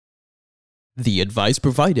The advice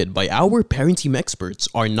provided by our parenting experts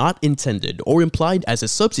are not intended or implied as a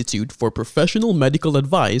substitute for professional medical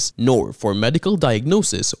advice nor for medical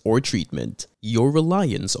diagnosis or treatment. Your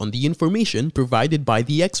reliance on the information provided by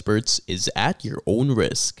the experts is at your own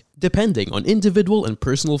risk. Depending on individual and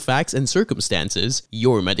personal facts and circumstances,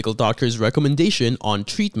 your medical doctor's recommendation on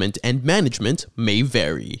treatment and management may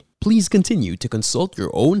vary. Please continue to consult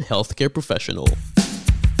your own healthcare professional.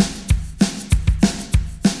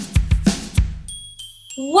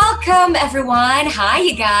 Welcome, everyone. Hi,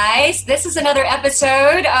 you guys. This is another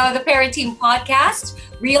episode of the Parenting Podcast,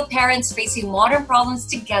 Real Parents Facing Modern Problems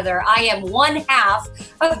Together. I am one half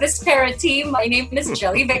of this parent team. My name is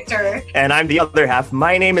Jelly Victor. And I'm the other half.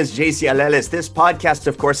 My name is JC Aleles. This podcast,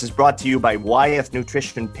 of course, is brought to you by Wyeth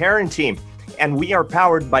Nutrition Parent Team. And we are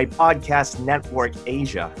powered by Podcast Network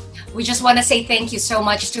Asia. We just want to say thank you so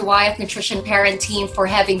much to Wyeth Nutrition Parent Team for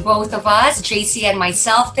having both of us, JC and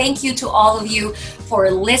myself. Thank you to all of you for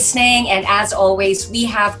listening. And as always, we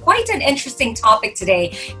have quite an interesting topic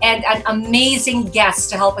today and an amazing guest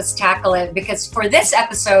to help us tackle it. Because for this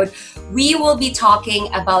episode, we will be talking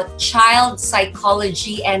about child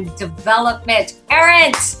psychology and development.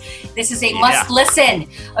 Parents, this is a must listen,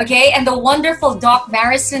 okay? And the wonderful Doc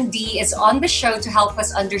Marison D is on the show to help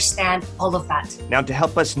us understand all of that. Now, to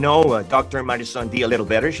help us know Dr. Marison D a little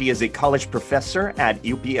better, she is a college professor at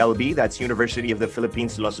UPLB, that's University of the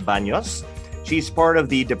Philippines, Los Baños. She's part of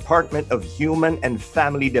the Department of Human and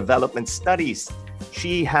Family Development Studies.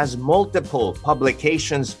 She has multiple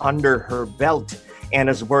publications under her belt and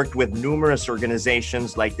has worked with numerous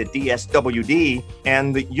organizations like the DSWD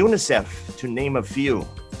and the UNICEF, to name a few.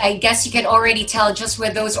 I guess you can already tell just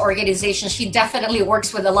with those organizations, she definitely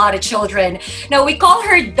works with a lot of children. Now, we call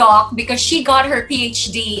her Doc because she got her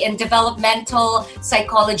PhD in developmental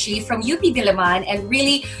psychology from UP Diliman, and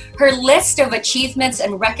really her list of achievements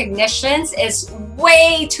and recognitions is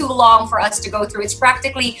way too long for us to go through. It's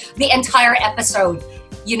practically the entire episode.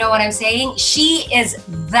 You know what I'm saying? She is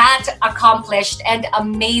that accomplished and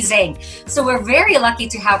amazing. So we're very lucky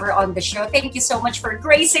to have her on the show. Thank you so much for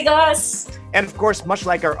gracing us. And of course, much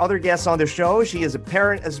like our other guests on the show, she is a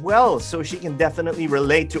parent as well. So she can definitely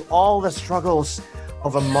relate to all the struggles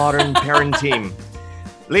of a modern parent team.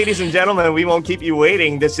 Ladies and gentlemen, we won't keep you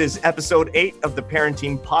waiting. This is episode 8 of the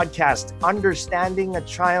Parenting Podcast, Understanding a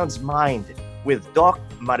Child's Mind with Doc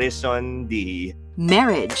Marison D.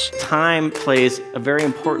 Marriage. Time plays a very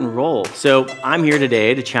important role. So I'm here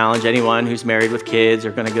today to challenge anyone who's married with kids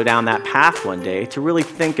or going to go down that path one day to really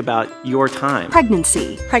think about your time.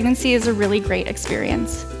 Pregnancy. Pregnancy is a really great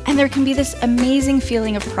experience. And there can be this amazing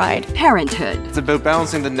feeling of pride. Parenthood. It's about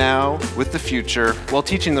balancing the now with the future while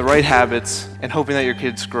teaching the right habits and hoping that your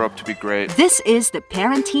kids grow up to be great. This is the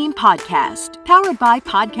Parenting Podcast, powered by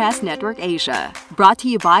Podcast Network Asia. Brought to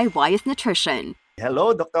you by Wyeth Nutrition.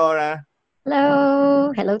 Hello, Doctora.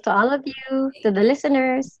 Hello. Hello to all of you, to the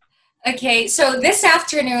listeners. Okay, so this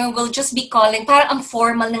afternoon, we'll just be calling, parang ang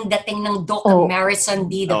formal ng dating ng Doc Marison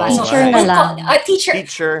D, diba? So, teacher na lang. Teacher.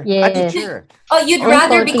 Teacher. Yes. Teacher. Oh, you'd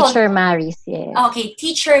rather be called... Teacher Maris, yes. Okay,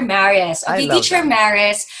 Teacher Maris. Okay, Teacher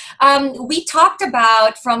Maris. We talked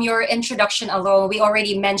about, from your introduction alone, we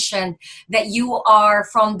already mentioned that you are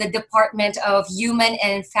from the Department of Human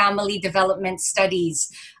and Family Development Studies.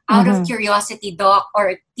 Out of curiosity, Doc,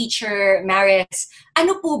 or Teacher Maris,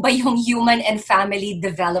 ano po ba yung human and family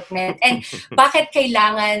development? And bakit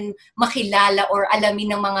kailangan makilala or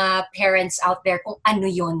alamin ng mga parents out there kung ano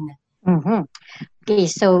yun? Okay,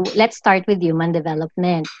 so let's start with human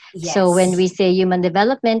development. Yes. So when we say human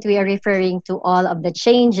development, we are referring to all of the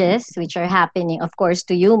changes which are happening, of course,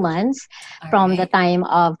 to humans from the time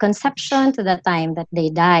of conception to the time that they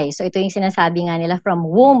die. So ito yung sinasabi nga nila, from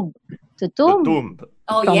womb to tomb.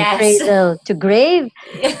 Oh, From yes. cradle to grave.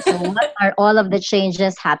 So what are all of the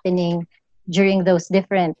changes happening during those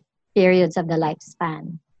different periods of the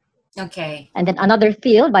lifespan? Okay. And then another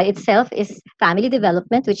field by itself is family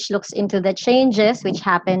development, which looks into the changes which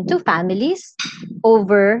happen to families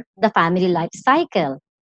over the family life cycle.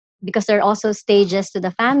 Because there are also stages to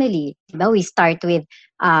the family. We start with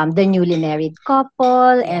the newly married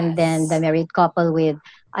couple, and then the married couple with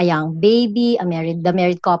a young baby, the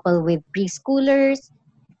married couple with preschoolers,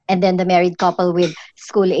 and then the married couple with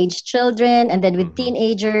school-age children, and then with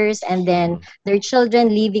teenagers, and then their children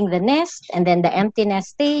leaving the nest, and then the empty nest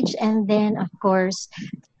stage, and then, of course,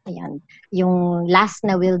 yung last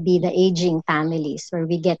na will be the aging families, where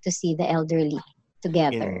we get to see the elderly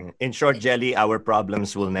together. In short, Jelly, our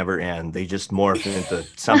problems will never end. They just morph into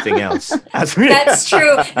something else. That's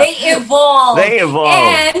true. They evolve.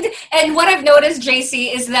 And what I've noticed,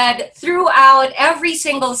 JC, is that throughout every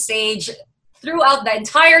single stage, throughout the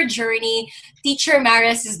entire journey, Teacher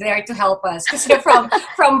Maris is there to help us. Because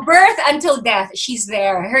from birth until death, she's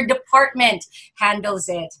there. Her department handles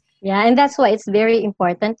it. Yeah, and that's why it's very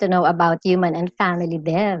important to know about human and family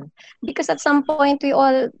dev. Because at some point, we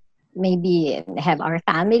all maybe have our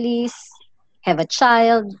families, have a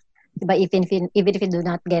child, but even if you do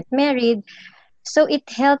not get married. So it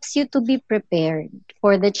helps you to be prepared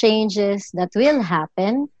for the changes that will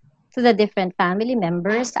happen to the different family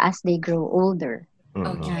members as they grow older.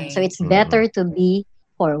 Okay. So it's better to be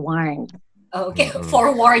forewarned. Okay,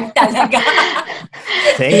 forewarned talaga.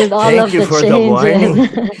 With all Thank of you the for the warning.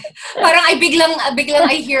 changes. Parang biglang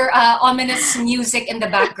I hear ominous music in the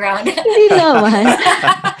background. Hindi naman.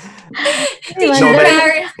 Teacher No, but-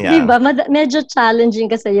 Maris. Yeah. Diba? Medyo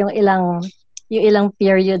challenging kasi yung ilang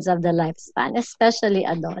periods of the lifespan, especially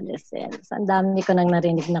adolescents. Ang dami ko nang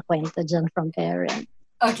narinig na kwento dyan from parents.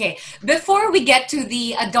 Okay, before we get to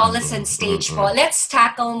the adolescent stage po, let's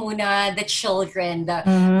tackle muna the children, the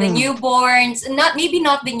newborns, maybe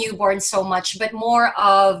not the newborns so much, but more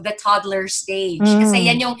of the toddler stage. Kasi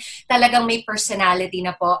yan yung talagang may personality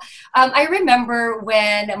na po. I remember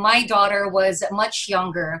when my daughter was much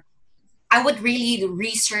younger, I would really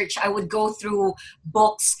research, I would go through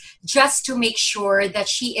books just to make sure that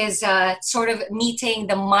she is sort of meeting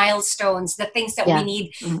the milestones, the things that we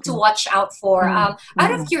need to watch out for. Out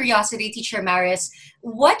of curiosity, Teacher Maris,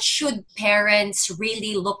 what should parents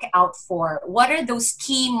really look out for? What are those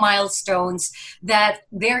key milestones that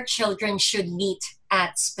their children should meet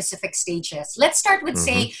at specific stages? Let's start with,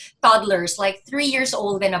 say, toddlers, like 3 years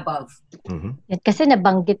old and above. Kasi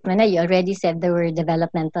nabanggit mo na, you already said there were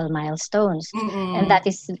developmental milestones. And that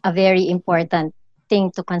is a very important thing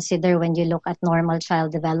to consider when you look at normal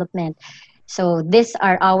child development. So these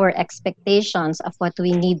are our expectations of what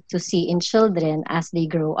we need to see in children as they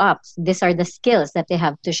grow up. These are the skills that they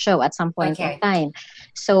have to show at some point in time.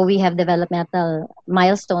 So we have developmental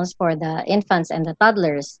milestones for the infants and the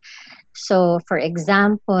toddlers. So for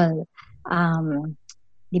example,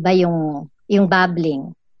 di ba yung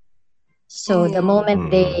babbling? So the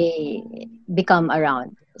moment they become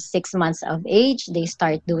around 6 months of age, they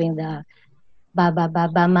start doing the baba,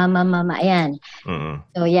 baba, mama, mama, ayan.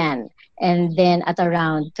 So yan. And then at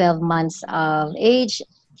around 12 months of age,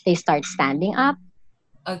 they start standing up,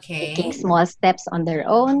 taking small steps on their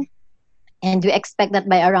own. And we expect that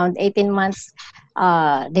by around 18 months,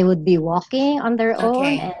 they would be walking on their own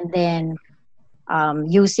and then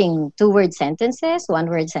using 2-word sentences,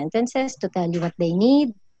 1-word sentences to tell you what they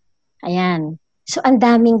need. Ayan. So, ang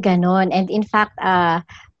daming ganon. And in fact,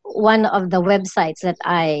 one of the websites that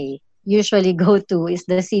I usually go to is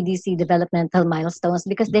the CDC Developmental Milestones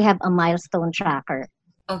because they have a milestone tracker.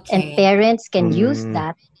 And parents can use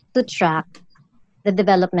that to track the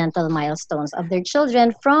developmental milestones of their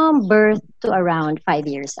children from birth to around 5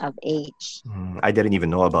 years of age. I didn't even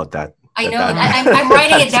know about that. I know. I'm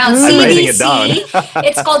writing it down. I'm CDC. writing it down.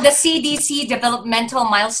 It's called the CDC Developmental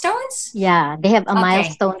Milestones? Yeah, they have a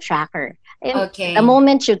milestone tracker. And Okay. the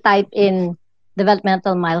moment you type in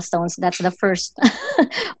developmental milestones, that's the first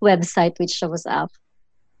website which shows up.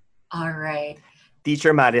 All right.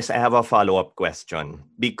 Teacher Maris, I have a follow-up question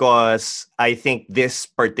because I think this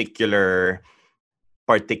particular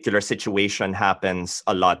situation happens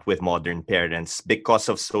a lot with modern parents because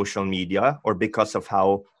of social media or because of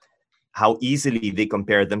how easily they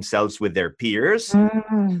compare themselves with their peers.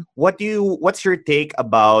 What's your take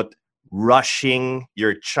about rushing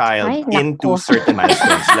your child into certain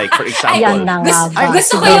milestones? Like, for example,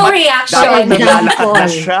 gusto ko yung reaction. dapat naglalakad na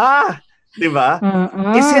siya. Diba?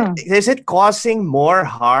 Is it causing more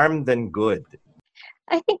harm than good?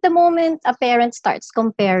 I think the moment a parent starts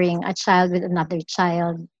comparing a child with another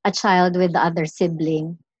child, a child with the other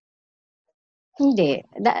sibling, hindi.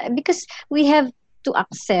 Because we have to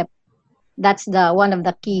accept that's one of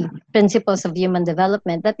the key principles of human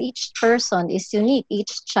development, that each person is unique,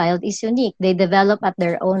 each child is unique. They develop at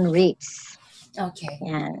their own rates. Okay.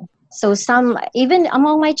 Yeah. So even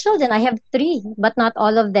among my children, I have 3, but not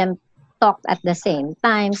all of them talked at the same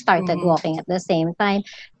time, started walking at the same time.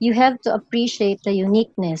 You have to appreciate the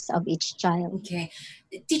uniqueness of each child. Okay.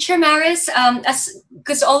 Teacher Maris,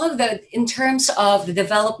 because all of in terms of the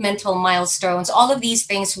developmental milestones, all of these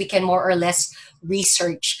things we can more or less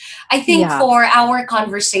research. I think for our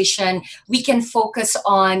conversation, we can focus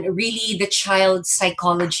on really the child's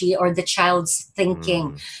psychology or the child's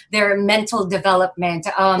thinking, their mental development.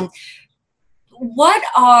 What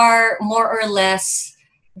are more or less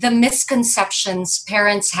the misconceptions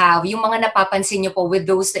parents have, yung mga napapansin niyo po with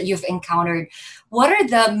those that you've encountered? what are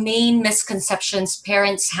the main misconceptions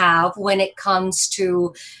parents have when it comes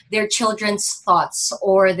to their children's thoughts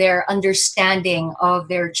or their understanding of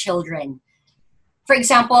their children? For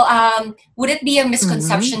example, would it be a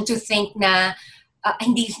misconception to think na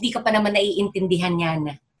hindi ka pa naman naiintindihan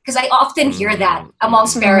yan? Because I often hear that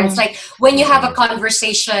amongst parents. Like when you have a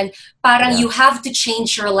conversation, parang you have to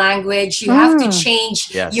change your language, you have to change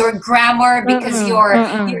your grammar because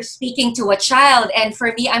you're speaking to a child. And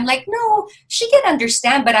for me, I'm like, no, she can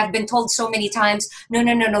understand, but I've been told so many times,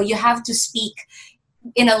 no, you have to speak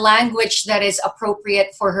in a language that is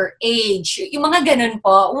appropriate for her age. Yung mga ganun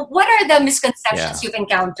po. What are the misconceptions you've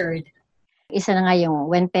encountered? Isa na nga yung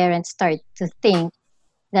when parents start to think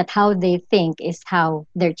that how they think is how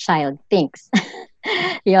their child thinks.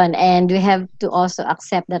 Yon, and we have to also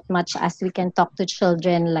accept that much as we can talk to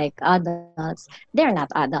children like adults, they're not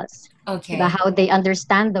adults. Okay. But how they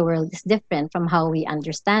understand the world is different from how we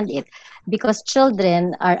understand it. Because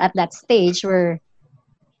children are at that stage where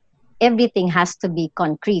everything has to be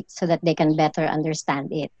concrete so that they can better understand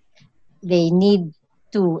it. They need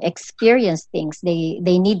to experience things. They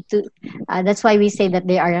need to. That's why we say that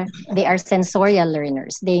they are sensorial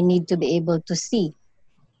learners. They need to be able to see,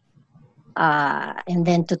 and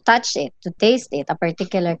then to touch it, to taste it, a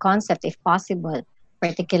particular concept, if possible,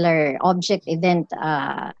 particular object, event,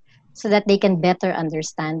 so that they can better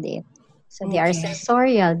understand it. So they are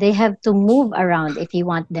sensorial. They have to move around if you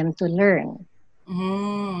want them to learn.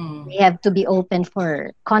 We have to be open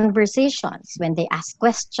for conversations. When they ask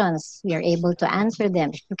questions, we are able to answer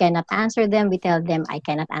them. If you cannot answer them, we tell them, I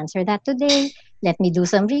cannot answer that today. Let me do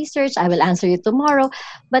some research. I will answer you tomorrow.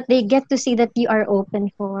 But they get to see that you are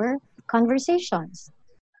open for conversations.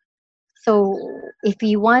 So if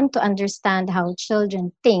we want to understand how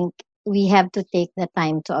children think, we have to take the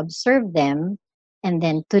time to observe them and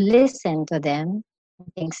then to listen to them.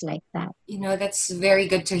 Things like that. That's very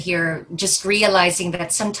good to hear. Just realizing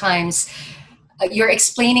that sometimes you're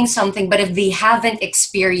explaining something, but if they haven't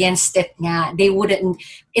experienced it they wouldn't,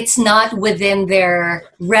 it's not within their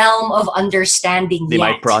realm of understanding They yet.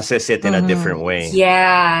 might process it in a different way.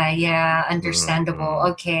 Yeah, understandable.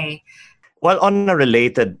 Okay. Well, on a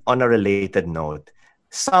related note,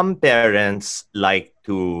 some parents like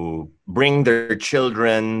to bring their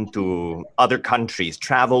children to other countries,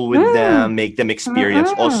 travel with them, make them experience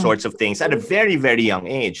all sorts of things at a very, very young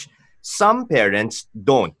age. Some parents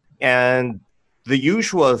don't. And the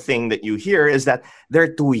usual thing that you hear is that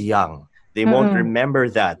they're too young. They won't remember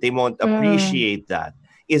that. They won't appreciate that.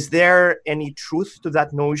 Is there any truth to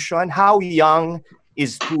that notion? How young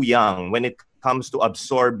is too young when it comes to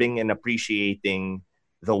absorbing and appreciating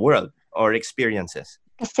the world or experiences?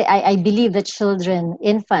 I believe that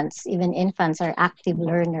even infants are active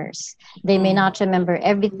learners. They may not remember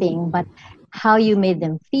everything, but how you made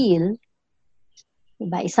them feel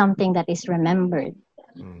is something that is remembered.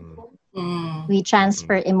 We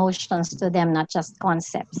transfer emotions to them, not just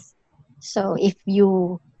concepts. So if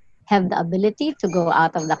you have the ability to go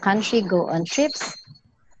out of the country, go on trips,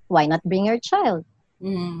 why not bring your child?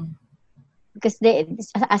 Because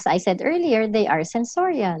as I said earlier, they are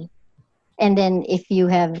sensorial. And then if you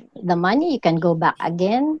have the money, you can go back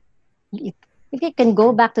again. If you can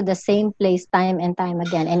go back to the same place time and time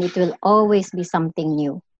again, and it will always be something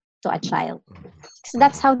new to a child. So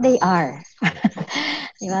that's how they are.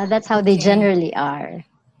 That's how they generally are.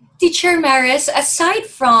 Teacher Maris, aside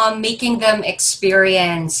from making them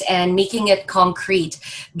experience and making it concrete,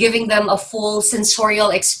 giving them a full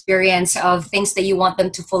sensorial experience of things that you want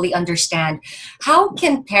them to fully understand, how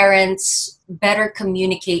can parents better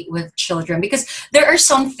communicate with children? Because there are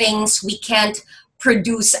some things we can't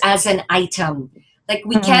produce as an item. Like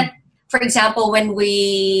we can't, for example, when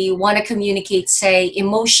we want to communicate, say,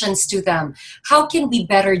 emotions to them, how can we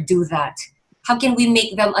better do that? How can we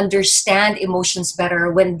make them understand emotions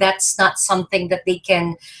better when that's not something that they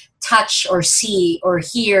can touch or see or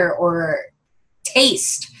hear or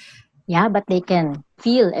taste? Yeah, but they can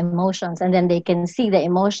feel emotions, and then they can see the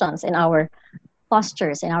emotions in our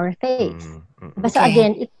postures, in our face. But so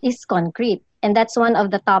again, it is concrete. And that's one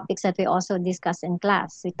of the topics that we also discuss in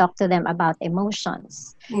class. We talk to them about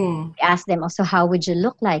emotions. We ask them also, how would you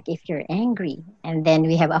look like if you're angry? And then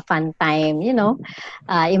we have a fun time,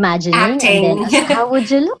 imagining. Acting. And then, how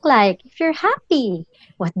would you look like if you're happy?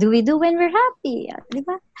 What do we do when we're happy?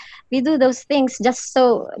 Diba? We do those things just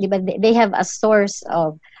so they have a source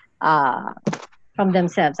of from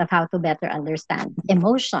themselves of how to better understand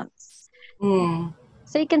emotions.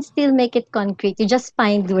 So you can still make it concrete. You just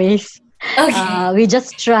find ways. We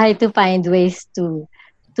just try to find ways to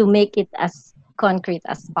make it as concrete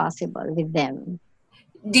as possible with them.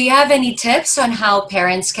 Do you have any tips on how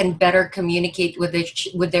parents can better communicate with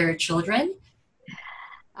their children?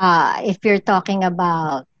 If you're talking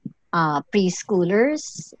about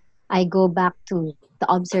preschoolers, I go back to the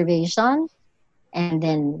observation and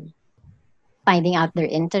then finding out their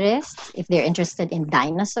interests, if they're interested in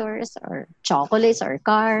dinosaurs or chocolates or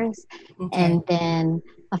cars, Okay. and then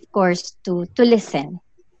of course to listen.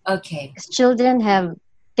 Okay. Because children have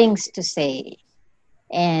things to say,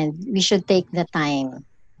 and we should take the time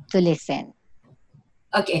to listen.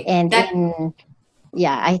 Okay. And That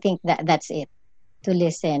yeah, I think that's it, to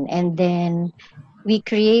listen, and then we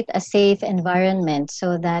create a safe environment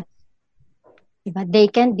so that they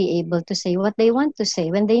can be able to say what they want to say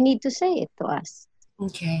when they need to say it to us.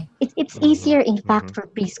 okay. It's easier, in fact, for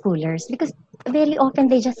preschoolers because very often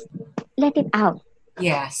they just let it out as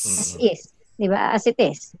Yes. is, as it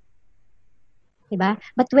is.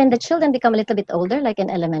 But when the children become a little bit older, like in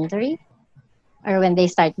elementary, or when they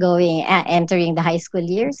start going, entering the high school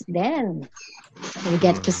years, then we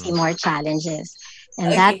get to see more challenges.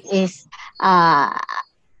 And Okay. uh,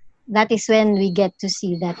 that is when we get to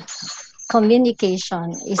see that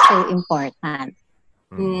communication is so important.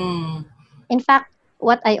 Mm. In fact,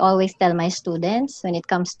 what I always tell my students when it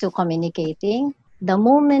comes to communicating, the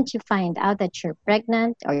moment you find out that you're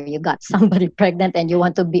pregnant or you got somebody pregnant and you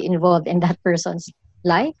want to be involved in that person's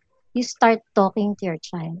life, you start talking to your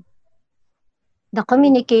child. The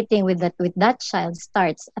communicating with that child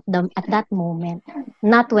starts at that moment,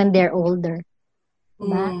 not when they're older.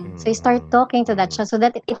 Diba? Mm. So you start talking to that child so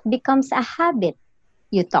that it becomes a habit.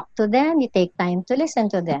 You talk to them, you take time to listen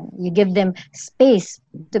to them, you give them space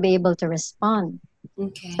to be able to respond.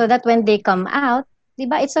 Okay. So that when they come out,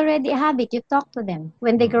 diba, it's already a habit. You talk to them.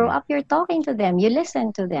 When they grow up, you're talking to them, you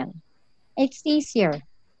listen to them. It's easier.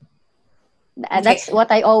 Okay. That's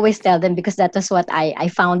what I always tell them because that was what I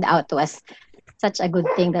found out was such a good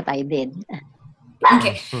thing that I did.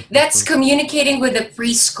 Okay. That's communicating with a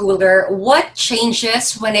preschooler. What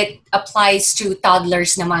changes when it applies to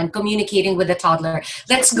toddlers naman? Communicating with a toddler.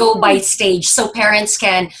 Let's go by stage so parents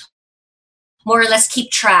can more or less keep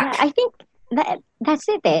Yeah, track. I think that's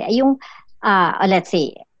it eh. Yung, let's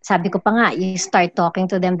say, sabi ko pa nga, you start talking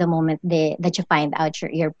to them the moment that you find out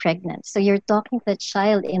you're pregnant. So you're talking to the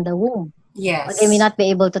child in the womb. They may Yes. not be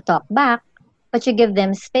able to talk back, but you give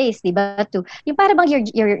them space, di ba? Yung para bang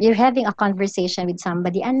you're having a conversation with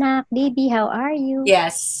somebody, anak, baby, how are you?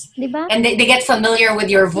 Yes. Di ba? And they get familiar with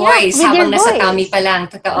your Yeah, voice with your habang nasa tummy voice. pa lang.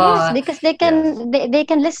 Yes, Totoo. because they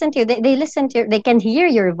can listen to you. They listen to they can hear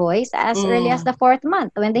your voice as early as the 4th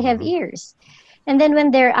month when they have ears. And then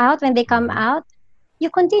when they're out, when they come out, you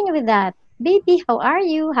continue with that. Baby, how are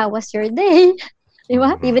you? How was your day? Di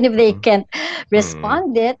ba? Even if they can't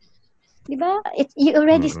respond it, di ba? You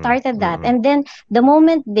already started that. And then the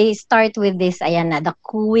moment they start with this, ayan na, the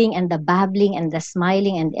cooing and the babbling and the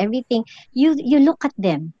smiling and everything, you look at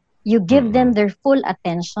them. You give them their full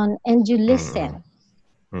attention and you listen.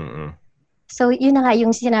 So yun na nga,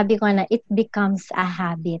 yung sinabi ko na it becomes a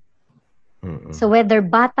habit. So whether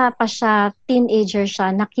bata pa siya, teenager siya,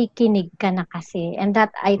 nakikinig ka na kasi. And that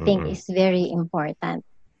I think is very important.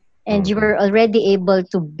 And you were already able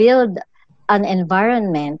to build an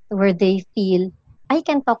environment where they feel, I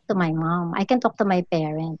can talk to my mom, I can talk to my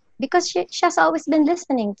parent because she has always been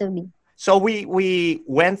listening to me. So we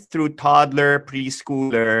went through toddler,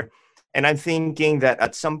 preschooler, and I'm thinking that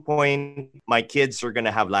at some point my kids are going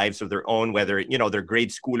to have lives of their own, whether they're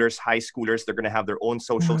grade schoolers, high schoolers, they're going to have their own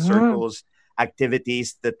social circles,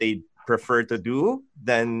 activities that they prefer to do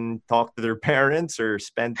than talk to their parents or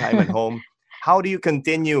spend time at home. How do you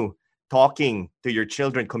continue talking to your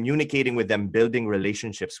children, communicating with them, building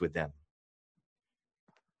relationships with them?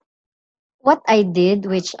 What I did,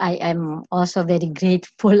 which I am also very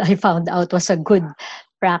grateful I found out was a good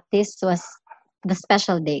practice, was the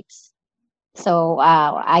special dates. So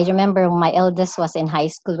I remember my eldest was in high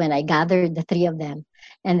school when I gathered the three of them.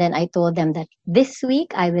 And then I told them that this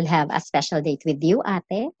week I will have a special date with you,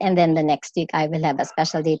 ate. And then the next week I will have a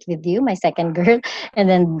special date with you, my second girl. And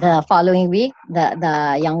then the following week,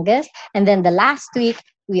 the youngest. And then the last week,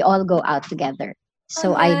 we all go out together.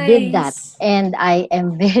 So I did that. Nice. And I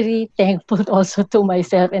am very thankful also to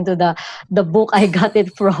myself and to the book I got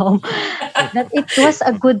it from. That it was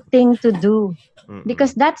a good thing to do.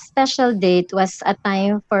 Because that special date was a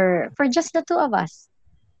time for just the two of us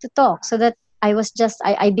to talk, so that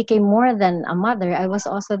I became more than a mother. I was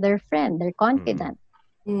also their friend, their confidant.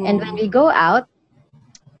 And when we go out,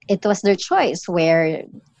 it was their choice. Where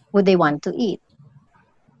would they want to eat?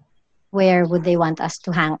 Where would they want us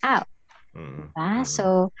to hang out?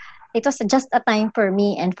 So it was just a time for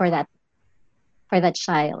me and for that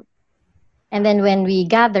child. And then when we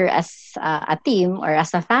gather as a team or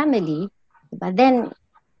as a family, but then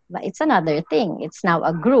it's another thing. It's now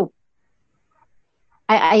a group.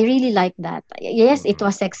 I really like that. Yes, it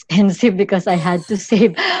was expensive because I had to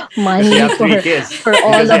save Because you money have three kids. for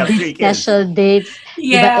all Because you of have these three kids. special dates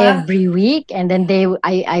Yeah. every week. And then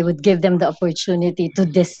I would give them the opportunity to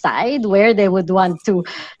decide where they would want to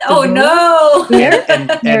Oh go. no. Here,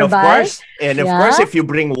 And of nearby. course, Yeah. if you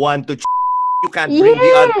bring one to you can't bring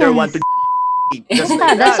the other one Yes. to just Yeah,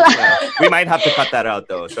 like that's that. why We might have to cut that out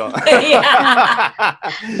though. So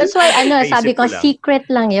that's why sabi Naisip ko lang. secret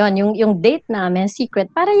lang 'yon, yung date namin secret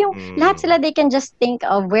para yung lahat sila they can just think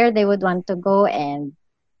of where they would want to go and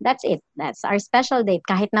that's it. That's our special date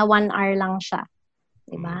kahit na 1 hour lang siya.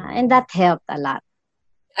 Diba? And that helped a lot.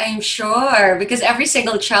 I'm sure, because every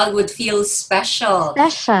single child would feel special.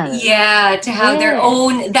 Special. Yeah, to have their Yes.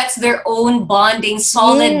 own, that's their own bonding,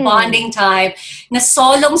 solid Yes. bonding time. Na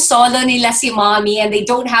solong-solo nila si mommy and they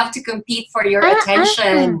don't have to compete for your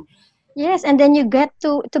attention. Yes, and then you get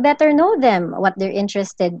to better know them, what they're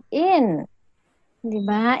interested in.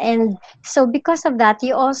 Diba? And so because of that,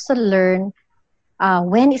 you also learn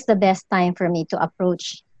when is the best time for me to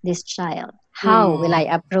approach this child? How will I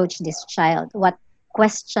approach this child? What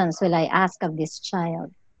questions will I ask of this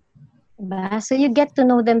child? Diba? So you get to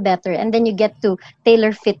know them better and then you get to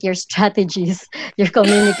tailor fit your strategies, your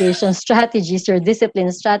communication strategies, your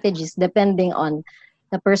discipline strategies, depending on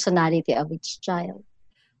the personality of each child.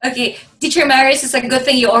 Okay, Teacher Maris, it's a good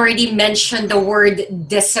thing you already mentioned the word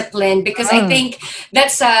discipline because I think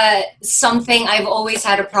that's something I've always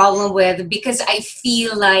had a problem with because I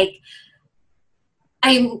feel like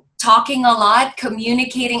I'm talking a lot,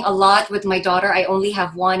 communicating a lot with my daughter. I only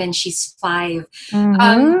have one and she's 5.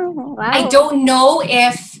 Wow. I don't know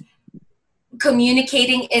if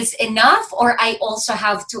communicating is enough or I also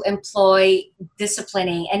have to employ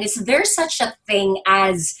disciplining. And is there such a thing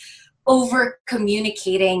as over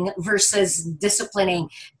communicating versus disciplining?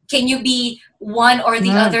 Can you be one or the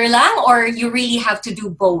other lang or you really have to do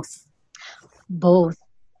both? Both.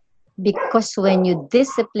 Because when you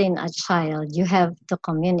discipline a child, you have to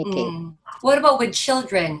communicate. What about with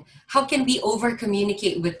children? How can we over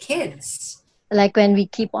communicate with kids? Like when we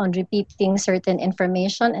keep on repeating certain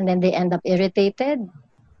information and then they end up irritated.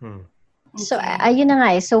 So, ayun na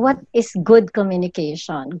nga eh. So, what is good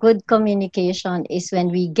communication? Good communication is when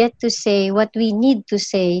we get to say what we need to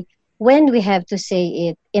say, when we have to say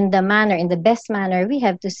it, in the best manner we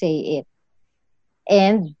have to say it.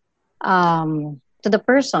 And to the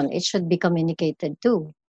person, it should be communicated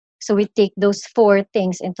to. So, we take those 4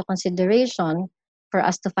 things into consideration for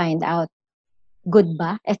us to find out, good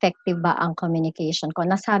ba? Effective ba ang communication ko?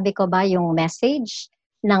 Nasabi ko ba yung message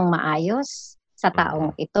ng maayos sa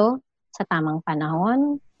taong ito? Sa tamang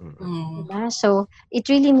panahon. Diba? So it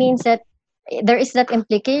really means that there is that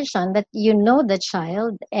implication that you know the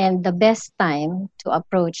child and the best time to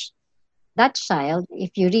approach that child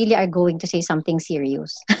if you really are going to say something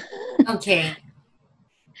serious. Okay.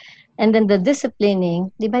 And then the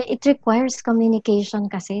disciplining, diba, it requires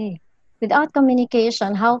communication kasi. Without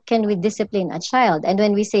communication, how can we discipline a child? And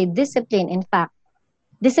when we say discipline, in fact,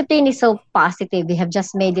 discipline is so positive. We have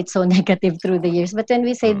just made it so negative through the years. But when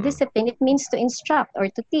we say discipline, it means to instruct or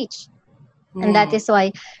to teach. And that is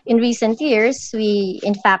why in recent years, we,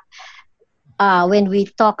 in fact, when we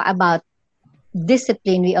talk about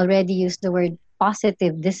discipline, we already use the word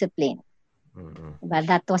positive discipline. But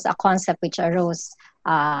that was a concept which arose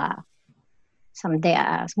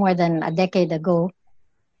more than a decade ago.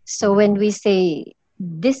 So when we say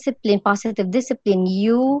discipline, positive discipline,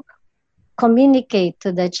 you communicate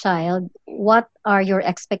to the child what are your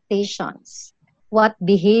expectations, what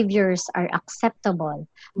behaviors are acceptable,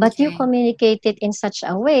 but you communicate it in such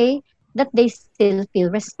a way that they still feel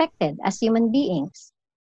respected as human beings.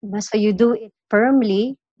 So you do it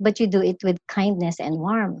firmly, but you do it with kindness and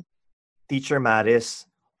warmth. Teacher Maris,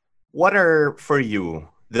 what are for you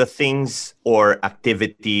the things or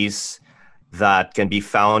activities that can be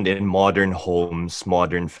found in modern homes,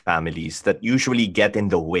 modern families that usually get in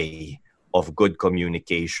the way of good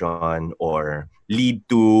communication or lead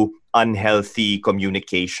to unhealthy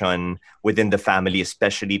communication within the family,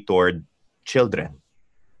 especially toward children?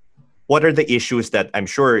 What are the issues that I'm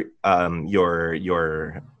sure the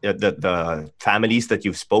families that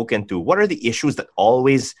you've spoken to, what are the issues that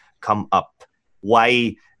always come up?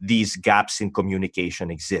 Why these gaps in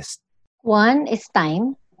communication exist? One is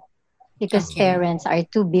time, because parents are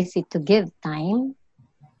too busy to give time.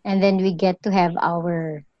 And then we get to have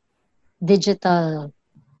our digital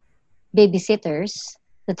babysitters,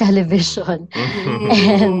 the television,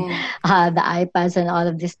 and the iPads and all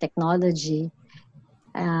of this technology.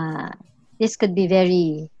 this could be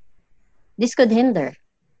this could hinder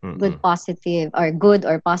good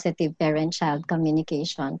or positive parent-child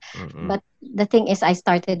communication. But the thing is, I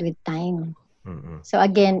started with time. So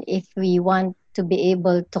again, if we want to be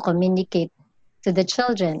able to communicate to the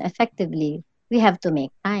children effectively, we have to make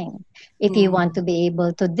time. If you want to be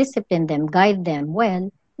able to discipline them, guide them well,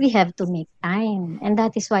 we have to make time. And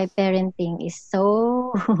that is why parenting is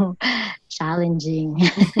so challenging.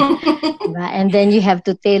 And then you have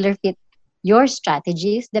to tailor fit your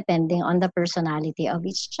strategies depending on the personality of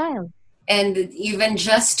each child. And even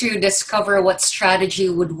just to discover what strategy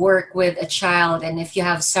would work with a child, and if you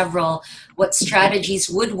have several, what strategies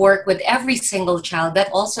would work with every single child, that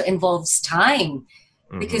also involves time,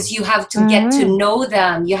 because you have to get to know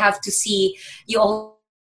them. You have to see, you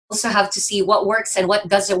also have to see what works and what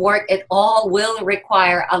doesn't work. It all will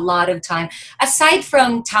require a lot of time. Aside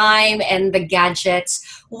from time and the gadgets,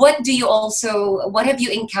 what have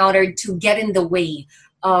you encountered to get in the way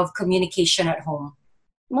of communication at home?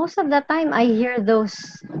 Most of the time, I hear those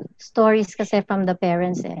stories kasi from the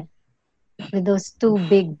parents with those two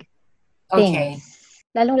big things. Okay.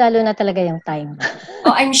 Lalong-lalo na talaga yung time.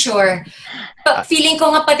 Oh, I'm sure. Feeling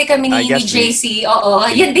ko nga pati kami ni JC.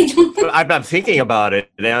 Yan din yung... I'm thinking about it,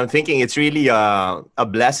 and I'm thinking it's really a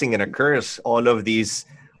blessing and a curse. All of these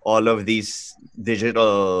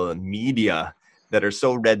digital media that are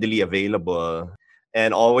so readily available,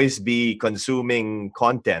 and always be consuming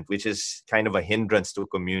content, which is kind of a hindrance to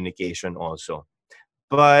communication also.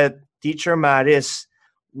 But Teacher Maris,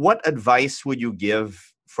 what advice would you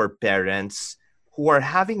give for parents who are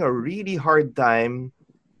having a really hard time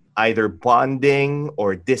either bonding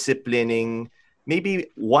or disciplining maybe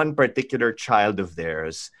one particular child of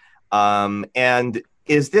theirs? And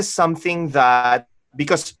is this something that,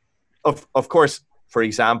 because of course, for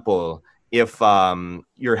example, if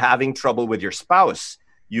you're having trouble with your spouse,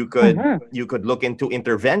 you could look into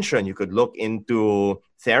intervention, you could look into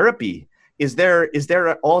therapy. Is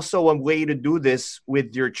there also a way to do this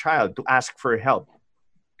with your child, to ask for help?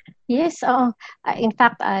 Yes. In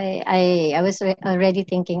fact, I was already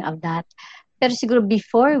thinking of that. Pero siguro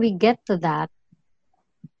before we get to that,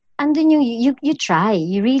 andun you try.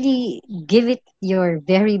 You really give it your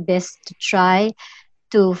very best to try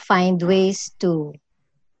to find ways to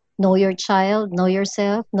know your child, know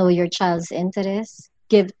yourself, know your child's interests,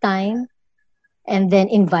 give time, and then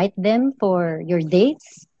invite them for your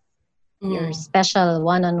dates, your special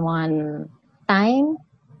one-on-one time.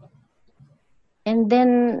 And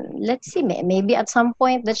then, let's see, maybe at some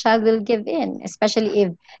point the child will give in, especially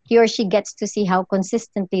if he or she gets to see how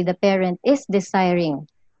consistently the parent is desiring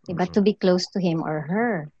to be close to him or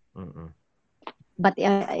her. But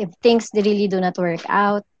if things really do not work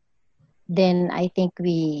out, then I think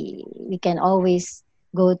we can always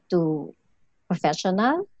go to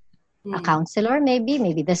professional, a counselor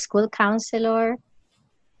maybe the school counselor,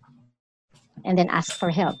 and then ask for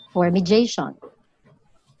help, for mediation.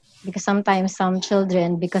 Because sometimes some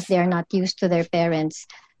children, because they are not used to their parents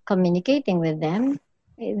communicating with them,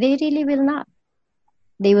 they really will not.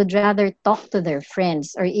 They would rather talk to their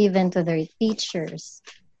friends or even to their teachers,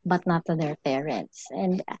 but not to their parents.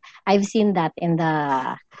 And I've seen that in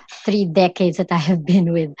the 3 decades that I have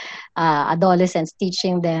been with adolescents,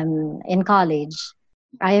 teaching them in college.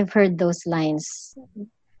 I have heard those lines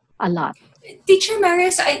a lot. Teacher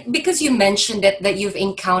Maris, because you mentioned that you've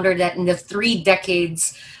encountered that in the 3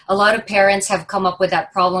 decades, a lot of parents have come up with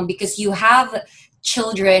that problem because you have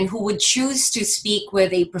children who would choose to speak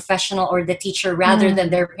with a professional or the teacher rather than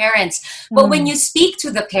their parents. But when you speak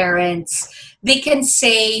to the parents, they can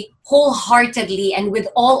say wholeheartedly and with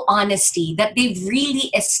all honesty that they've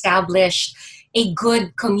really established a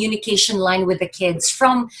good communication line with the kids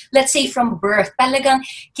from, let's say, from birth. Talagang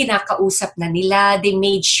kinakausap na nila. They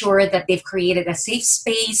made sure that they've created a safe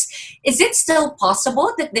space. Is it still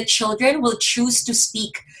possible that the children will choose to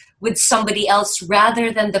speak with somebody else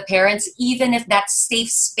rather than the parents, even if that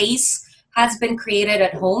safe space has been created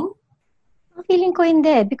at home? Feeling ko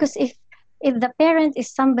hindi. Because if the parent is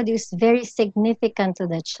somebody who's very significant to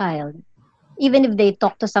the child, even if they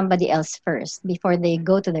talk to somebody else first before they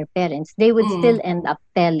go to their parents, they would still end up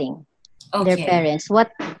telling their parents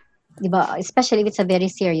what, diba, especially if it's a very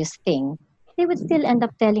serious thing, they would still end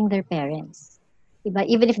up telling their parents. Diba?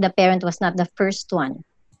 Even if the parent was not the first one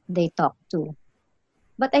they talked to.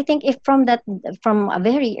 But I think if from a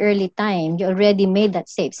very early time, you already made that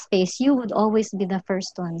safe space, you would always be the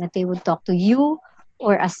first one that they would talk to, you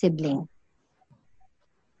or a sibling.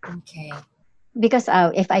 Okay. Because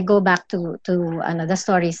if I go back to the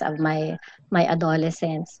stories of my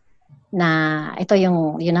adolescents, na ito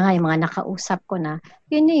yun na nga yung mga nakausap ko na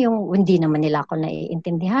yun yung hindi naman nila ako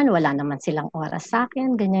naiintindihan, wala naman silang oras sa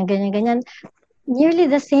akin, ganyan. Nearly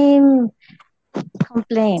the same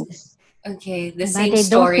complaints. Okay, the Diba? same They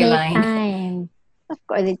don't make storyline. time. Of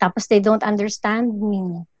course, tapos they don't understand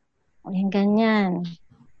me. Yung ganyan.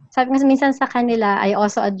 Sabi nga minsan sa kanila, I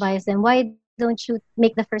also advise them, why don't you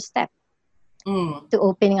make the first step to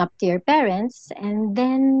opening up to your parents, and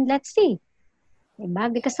then let's see.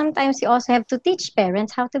 Diba? Because sometimes you also have to teach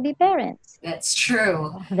parents how to be parents. That's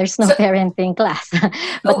true. There's no parenting class.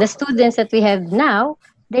 But the students that we have now,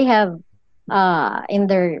 they have in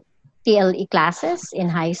their TLE classes in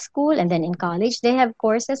high school and then in college, they have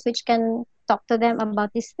courses which can talk to them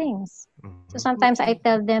about these things. So sometimes I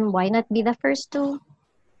tell them, why not be the first to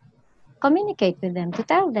communicate with them, to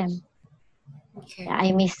tell them. Okay.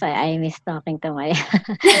 I miss talking to my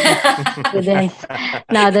students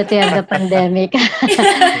now that we have the pandemic.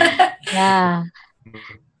 Yeah.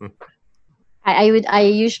 I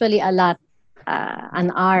usually allot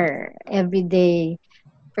an hour every day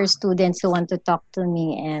for students who want to talk to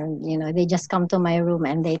me, and they just come to my room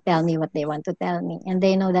and they tell me what they want to tell me, and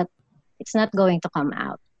they know that it's not going to come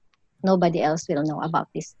out. Nobody else will know about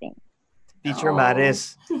this thing. Teacher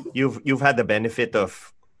Maris, you've had the benefit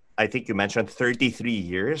of, I think you mentioned 33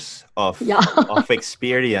 years of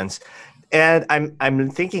experience, and I'm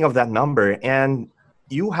thinking of that number. And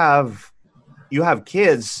you have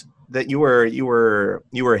kids that you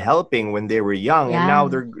were helping when they were young, and now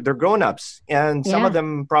they're grown-ups, and some of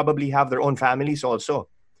them probably have their own families also.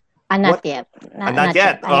 Not yet. Not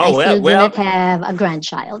yet. I still do not have a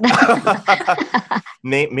grandchild.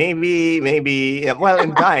 maybe. Well,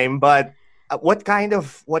 in time, but. What kind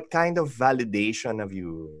of validation have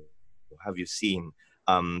you seen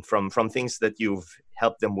from things that you've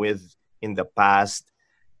helped them with in the past?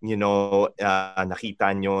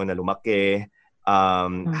 Nakita nyo na lumaki.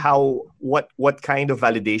 What kind of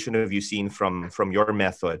validation have you seen from your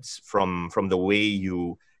methods, from the way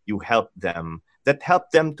you help them, that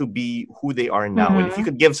help them to be who they are now? And if you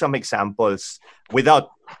could give some examples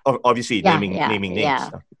without obviously naming names. Yeah.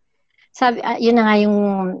 Sabi, yun na nga yung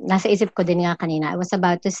nasa isip ko din nga kanina. I was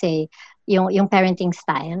about to say yung parenting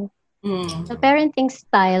style. The parenting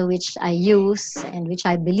style which I use and which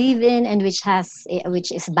I believe in and which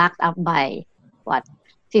is backed up by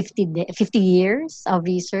 50 years of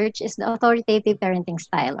research is the authoritative parenting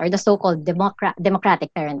style, or the so-called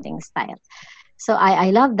democratic parenting style. So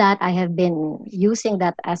I love that. I have been using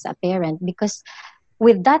that as a parent because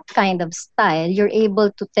with that kind of style, you're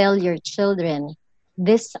able to tell your children,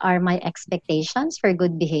 these are my expectations for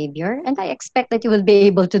good behavior, and I expect that you will be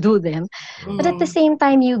able to do them. But at the same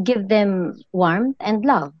time, you give them warmth and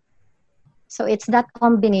love. So it's that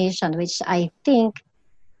combination which I think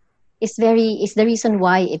is the reason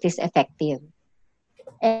why it is effective.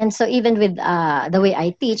 And so even with the way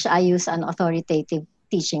I teach, I use an authoritative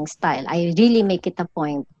teaching style. I really make it a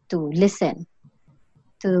point to listen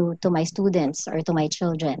to my students or to my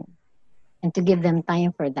children and to give them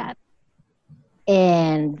time for that.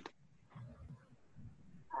 And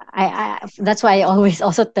that's why I always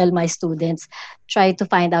also tell my students, try to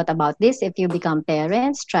find out about this. If you become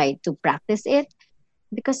parents, try to practice it,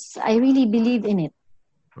 because I really believe in it.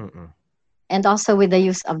 And also with the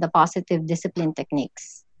use of the positive discipline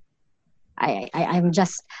techniques. I'm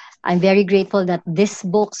very grateful that these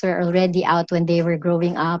books were already out when they were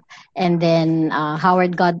growing up, and then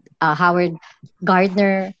Howard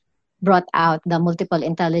Gardner brought out the multiple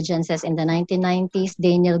intelligences in the 1990s.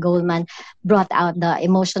 Daniel Goleman brought out the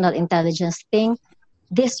emotional intelligence thing.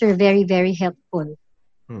 These were very, very helpful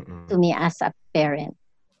to me as a parent.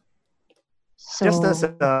 So, just as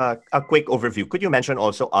a quick overview, could you mention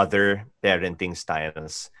also other parenting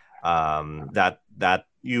styles that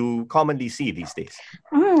you commonly see these days?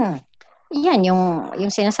 Yan, yung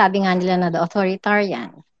sinasabi nga nila na the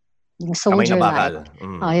authoritarian, yung soldier-like.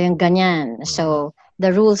 Yung ganyan. So,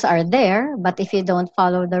 the rules are there, but if you don't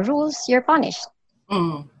follow the rules, you're punished.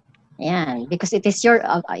 Yan, because it is your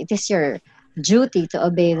duty to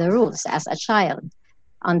obey the rules as a child.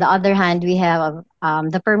 On the other hand, we have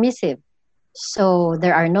the permissive. So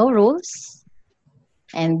there are no rules,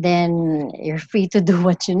 and then you're free to do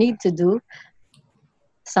what you need to do.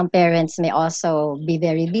 Some parents may also be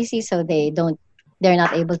very busy, so they're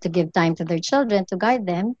not able to give time to their children to guide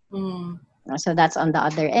them. So that's on the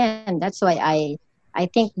other end. That's why I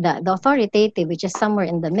think the authoritative, which is somewhere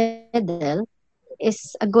in the middle,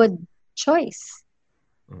 is a good choice.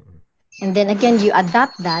 And then again, you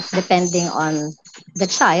adapt that depending on the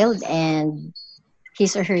child and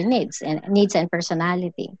his or her needs and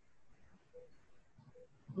personality.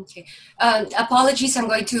 Okay. Apologies, I'm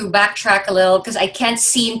going to backtrack a little because I can't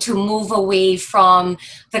seem to move away from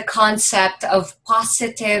the concept of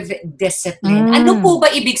positive discipline. Ano po ba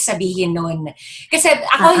ibig sabihin nun? Kasi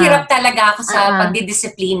ako hirap talaga ako sa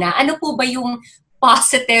pagdidisiplina. Ano po ba yung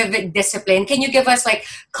positive discipline? Can you give us like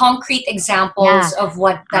concrete examples of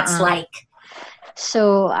what that's like?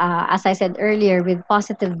 So, as I said earlier, with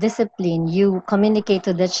positive discipline, you communicate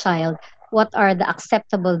to the child what are the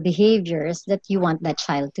acceptable behaviors that you want that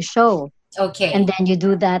child to show. Okay. And then you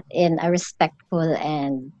do that in a respectful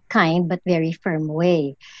and kind but very firm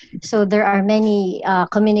way. So there are many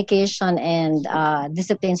communication and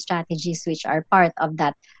discipline strategies which are part of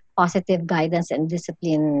that positive guidance and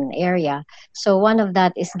discipline area. So one of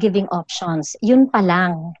that is giving options. Yun pa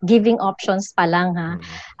lang, giving options pa lang ha.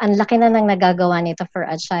 Ang laki na nang nagagawa nito for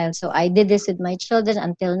a child. So I did this with my children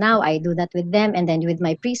until now. I do that with them and then with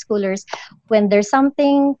my preschoolers. When there's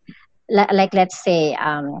something like let's say,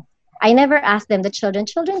 I never ask them, the children,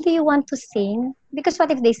 do you want to sing? Because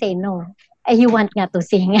what if they say no? You want nga to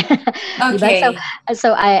sing. Okay.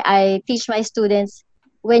 So I teach my students,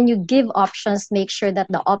 when you give options, make sure that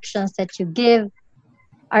the options that you give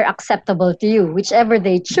are acceptable to you. Whichever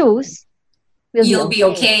they choose, you'll be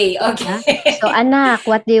okay. Okay. So, anak,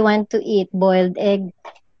 what do you want to eat? Boiled egg,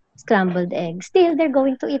 scrambled egg. Still, they're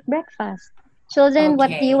going to eat breakfast. Children,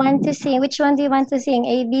 what do you want to sing? Which one do you want to sing?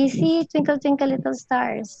 A, B, C, Twinkle, Twinkle, Little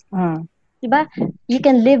Stars. Diba? You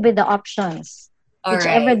can live with the options.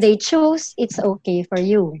 Whichever they choose, it's okay for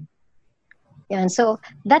you. Yeah, so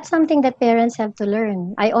that's something that parents have to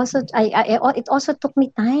learn. It also took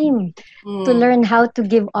me time to learn how to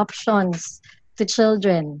give options to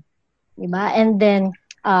children. Diba? And then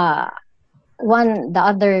the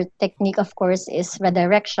other technique, of course, is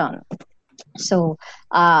redirection. So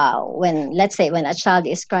let's say when a child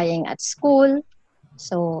is crying at school,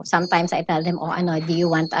 so sometimes I tell them, do you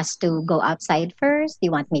want us to go outside first? Do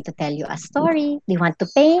you want me to tell you a story? Do you want to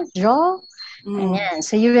paint, draw? And then,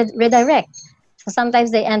 so you redirect. So sometimes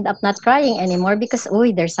they end up not crying anymore because,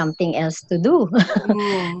 there's something else to do.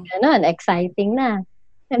 Ganon, exciting na.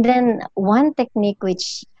 And then one technique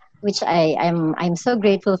which I'm so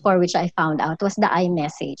grateful for, which I found out, was the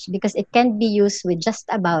iMessage, because it can be used with just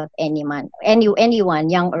about anyone,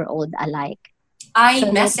 young or old alike.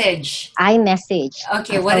 iMessage. iMessage.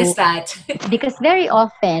 Okay, what is that? Because very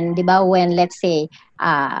often, di ba, when let's say,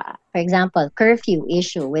 for example, curfew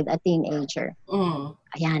issue with a teenager.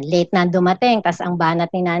 Ayan, late na dumating, tas ang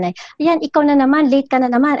banat ni nanay, ayan, ikaw na naman, late ka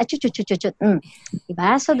na naman,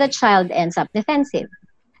 Diba? So the child ends up defensive.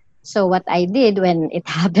 So what I did when it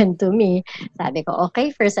happened to me, sabi ko,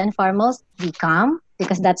 okay, first and foremost, be calm,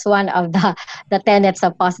 because that's one of the tenets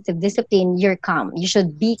of positive discipline. You're calm. You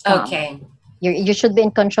should be calm. Okay. You should be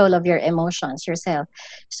in control of your emotions yourself.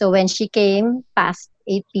 So when she came past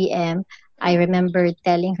 8 p.m., I remember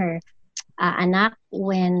telling her, anak,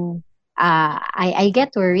 when I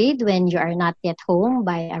get worried when you are not yet home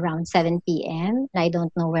by around 7 p.m. and I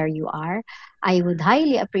don't know where you are. I would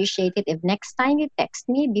highly appreciate it if next time you text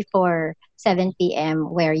me before 7 p.m.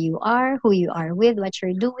 where you are, who you are with, what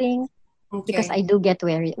you're doing, because I do get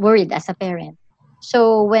worried as a parent.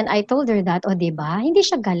 So when I told her that, diba, hindi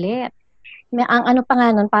siya galit. Ang ano pa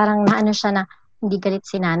nga nun, parang naano siya na, hindi galit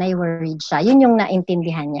si nanay, worried siya. Yun yung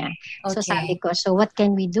naintindihan niya. So sabi ko, so what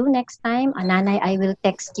can we do next time? Nanay, I will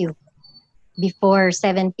text you before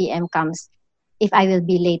 7 p.m. comes if I will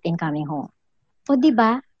be late in coming home.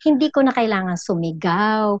 Diba? Hindi ko na kailangan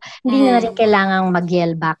sumigaw. Hindi na rin kailangan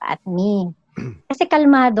mag-yell back at me. Kasi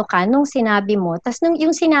kalmado ka nung sinabi mo. Tapos nung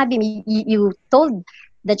yung sinabi mo, you told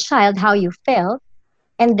the child how you felt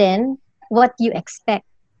and then what you expect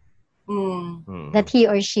that he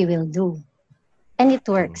or she will do. And it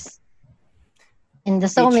works. And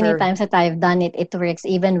so many times that I've done it, it works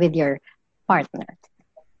even with your partner.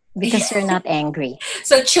 Because you're not angry.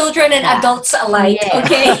 So children and adults alike,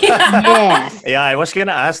 okay? Yes. Yeah, I was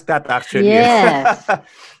gonna ask that actually. Yes.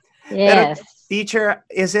 Yes. Pero, teacher,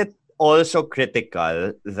 is it also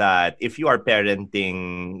critical that if you are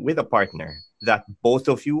parenting with a partner, that both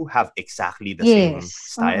of you have exactly the same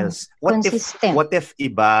styles? What if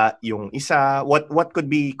iba yung isa? What could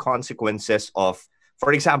be consequences of,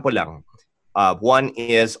 for example lang, one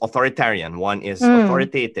is authoritarian, one is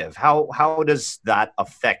authoritative. How does that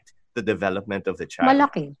affect the development of the child?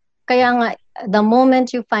 Malaki. Kaya nga, the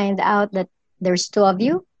moment you find out that there's two of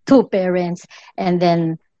you, two parents, and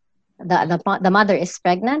then the mother is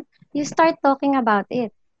pregnant, you start talking about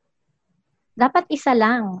it. Dapat isa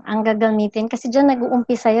lang ang gagamitin kasi diyan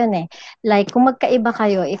nag-uumpisa yun eh. Like kung magkaiba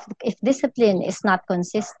kayo, if discipline is not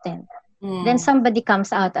consistent, then somebody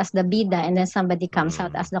comes out as the bida and then somebody comes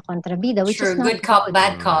out as the kontrabida, which Sure, is not good cop,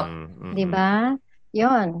 bad cop. Diba?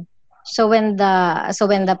 Yun. So when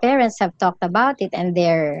the parents have talked about it and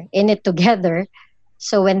they're in it together,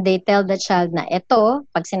 so when they tell the child na ito,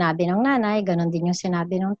 pag sinabi ng nanay, ganun din yung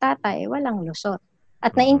sinabi ng tatay, walang lusot.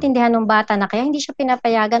 At naiintindihan ng bata na kaya hindi siya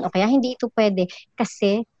pinapayagan o kaya hindi ito pwede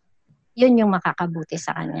kasi yun yung makakabuti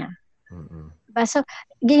sa kanya. Diba? So,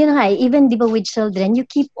 yun nga, even diba with children, you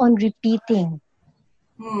keep on repeating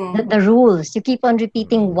the rules. You keep on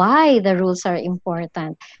repeating why the rules are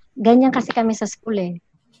important. Ganyan kasi kami sa school eh.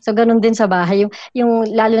 So, ganun din sa bahay. Yung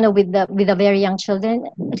lalo na with the very young children,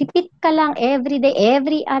 repeat ka lang every day,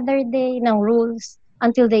 every other day ng rules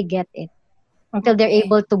until they get it. Until they're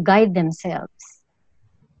able to guide themselves.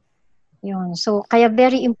 Yun. So, kaya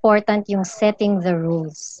very important yung setting the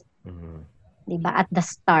rules. Diba? At the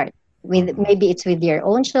start. Maybe it's with your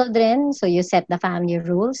own children, so you set the family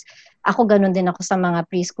rules. Ako ganun din ako sa mga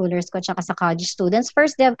preschoolers ko tsaka sa college students.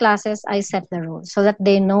 First day of classes, I set the rules so that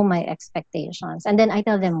they know my expectations. And then I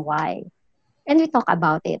tell them why. And we talk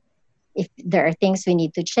about it. If there are things we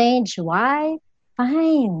need to change, why?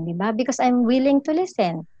 Fine, diba? Because I'm willing to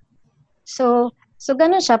listen. So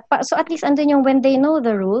ganun siya. So at least andun yung when they know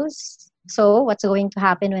the rules. So, what's going to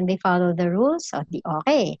happen when they follow the rules?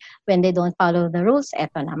 Okay. When they don't follow the rules,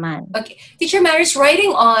 eto naman. Okay. Teacher Maris,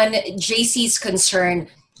 writing on JC's concern,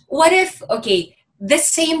 what if, the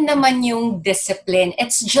same naman yung discipline.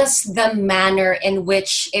 It's just the manner in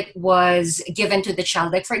which it was given to the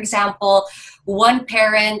child. Like, for example, one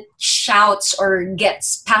parent shouts or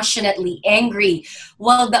gets passionately angry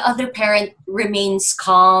while the other parent remains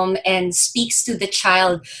calm and speaks to the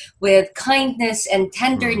child with kindness and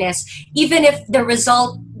tenderness, even if the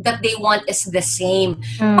result that they want is the same.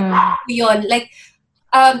 Yun, like,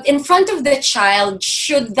 in front of the child,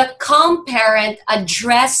 should the calm parent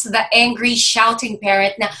address the angry, shouting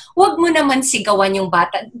parent na, wag mo naman sigawan yung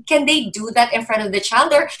bata? Can they do that in front of the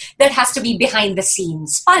child, or that has to be behind the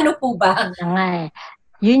scenes? Paano po ba?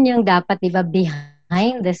 Yun yung dapat, diba,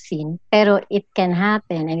 behind the scene. Pero it can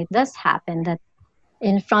happen, and it does happen, that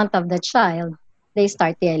in front of the child, they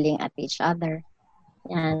start yelling at each other.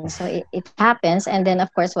 Yan. So, it happens. And then, of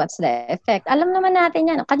course, what's the effect? Alam naman natin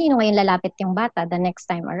yan. Kanino ngayon lalapit yung bata the next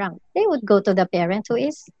time around? They would go to the parent who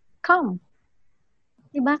is calm.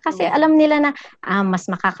 Diba? Kasi alam nila na, mas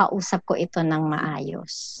makakausap ko ito ng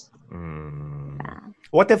maayos.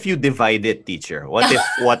 What if you divide it, teacher? What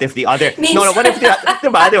if the other... No, what if the...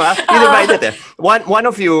 diba? You divide it. One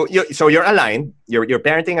of you... So you're aligned. You're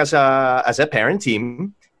parenting as a parent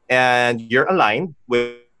team. And you're aligned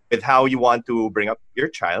with how you want to bring up your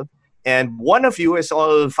child. And one of you is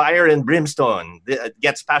all fire and brimstone,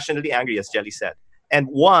 gets passionately angry, as Jelly said. And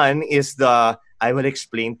one is I will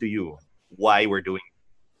explain to you why we're doing it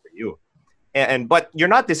for you. But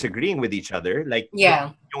you're not disagreeing with each other. Like,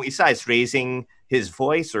 yung isa is raising his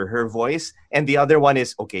voice or her voice, and the other one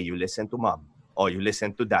is, okay, you listen to mom, or you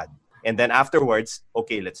listen to dad. And then afterwards,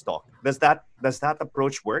 okay, let's talk. Does that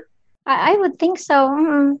approach work? I would think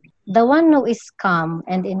so. The one who is calm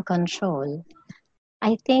and in control,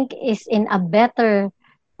 I think, is in a better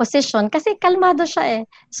position kasi kalmado siya eh.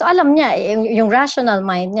 So alam niya, yung rational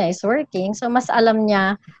mind niya is working, so mas alam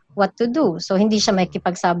niya what to do. So hindi siya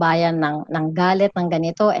makikipagsabayan ng galit, ng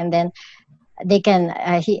ganito, and then they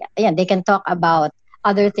can talk about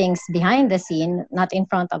other things behind the scene, not in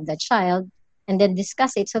front of the child, and then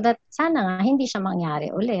discuss it so that sana nga hindi siya mangyari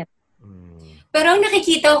ulit. Pero ang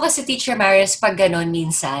nakikita ko kasi, Teacher Maris, pag gano'n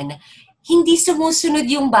minsan, hindi sumusunod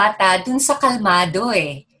yung bata dun sa kalmado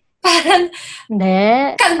eh. Parang,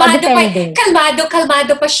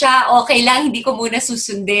 kalmado pa siya, okay lang, hindi ko muna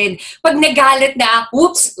susundin. Pag nagalit na,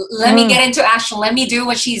 whoops, let me get into action, let me do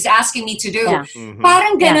what she's asking me to do. Yeah.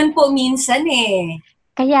 Parang gano'n po minsan eh.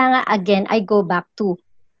 Kaya nga, again, I go back to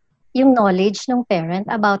yung knowledge ng parent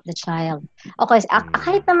about the child. Okay,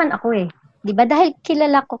 kahit naman ako eh. Diba? Dahil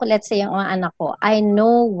kilala ko, let's say, yung mga anak ko, I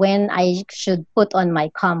know when I should put on my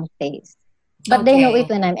calm face. But they know it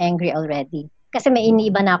when I'm angry already. Kasi may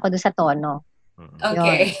iniiba na ako doon sa tono.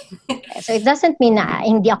 Okay. So it doesn't mean na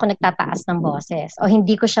hindi ako nagtataas ng boses o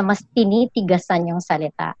hindi ko siya mas tinitigasan yung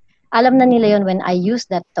salita. Alam na nila yun when I use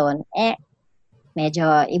that tone, medyo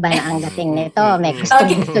iba na ang dating nito. May gusto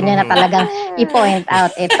niya na talagang i-point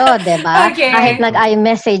out ito, diba? Okay. Kahit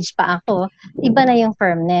nag-i-message pa ako, iba na yung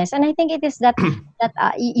firmness. And I think it is that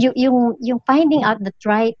yung finding out the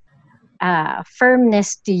right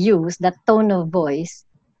firmness to use, that tone of voice,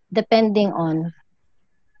 depending on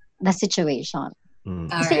the situation.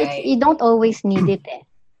 Kasi you don't always need it eh.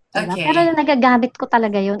 Diba? Okay. Pero nagagamit ko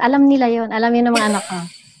talaga yun. Alam nila yun. Alam yun ng mga anak ko.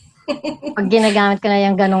 Pag ginagamit ko na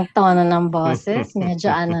yung ganong tono ng boses,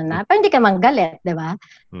 medyo na. Pero hindi ka man galit, di ba?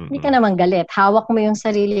 Hindi ka naman galit. Hawak mo yung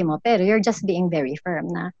sarili mo, pero you're just being very firm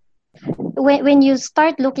na. When you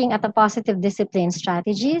start looking at the positive discipline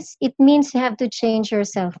strategies, it means you have to change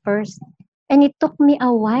yourself first. And it took me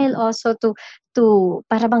a while also to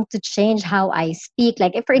para bang to change how I speak.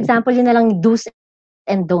 Like, if, for example, yun na lang do's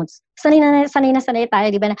and don'ts. Sanay tayo,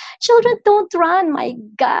 di ba, na, children, don't run. My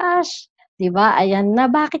gosh. Di ba? Ayan na.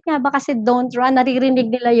 Bakit nga ba? Kasi don't run. Naririnig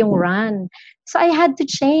nila yung run. So, I had to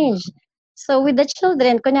change. So, with the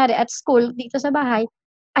children, kunyari at school, dito sa bahay,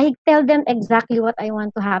 I tell them exactly what I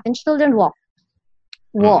want to happen. Children, walk.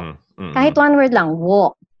 Walk. Kahit one word lang,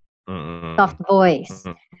 walk. Soft voice.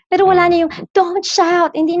 Pero wala na yung, don't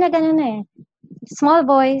shout. Hindi na ganun eh. Small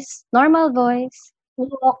voice, normal voice,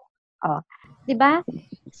 walk. Oh. Diba?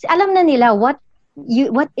 Alam na nila what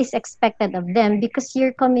is expected of them because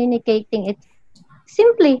you're communicating it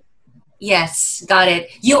simply. Yes, got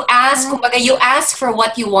it. You ask, kumbaga, you ask for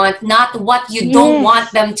what you want, not what you don't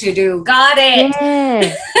want them to do. Got it.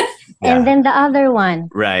 Yes. And then the other one.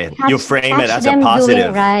 Right. You frame it as a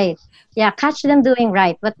positive. Right. Yeah, catch them doing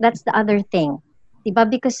right. But that's the other thing. Diba?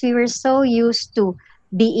 Because we were so used to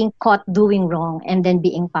being caught doing wrong and then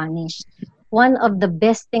being punished. One of the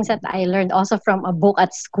best things that I learned also from a book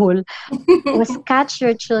at school was catch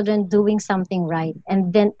your children doing something right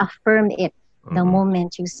and then affirm it the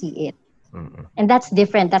moment you see it. And that's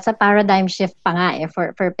different. That's a paradigm shift pa nga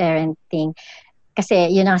for parenting.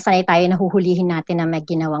 Kasi yun ang sanay tayo, nahuhulihin natin na may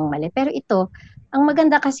ginawang mali. Pero ito, ang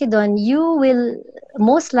maganda kasi doon, you will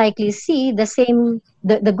most likely see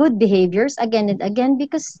the good behaviors again and again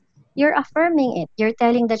because you're affirming it. You're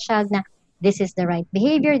telling the child na, this is the right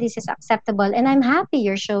behavior, this is acceptable, and I'm happy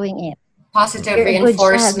you're showing it. Positive you're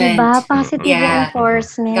reinforcement. Diba? Positive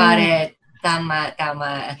reinforcement. Got it.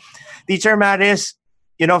 Tama. Teacher Maris,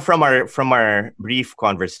 from our brief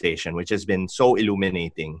conversation, which has been so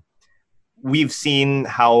illuminating, we've seen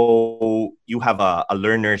how you have a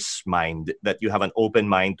learner's mind, that you have an open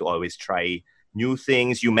mind to always try new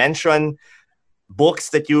things. You mentioned books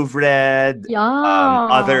that you've read,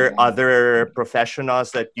 other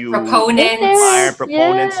professionals that you are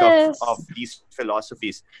proponents of these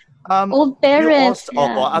philosophies. Old parents,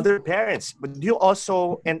 other parents. But do you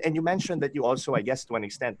also, and you mentioned that you also, I guess, to an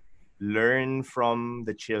extent, learn from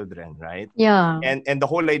the children, right? Yeah. And the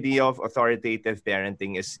whole idea of authoritative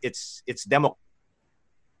parenting is it's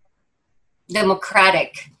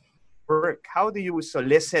democratic. How do you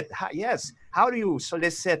solicit? How do you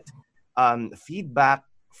solicit feedback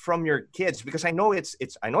from your kids? Because I know it's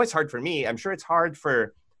hard for me. I'm sure it's hard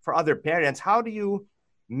for other parents. How do you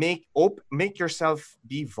make yourself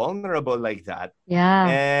be vulnerable like that? Yeah.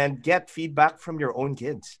 And get feedback from your own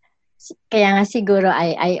kids? Kaya nga siguro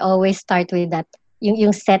I always start with that,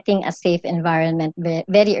 yung setting a safe environment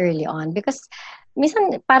very early on, because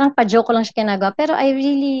minsan parang pa-joke ko lang siya ginagawa, pero I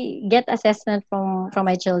really get assessment from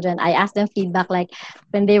my children. I ask them feedback, like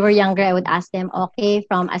when they were younger, I would ask them, okay,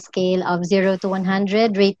 from a scale of 0 to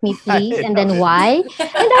 100, rate me please, and then why?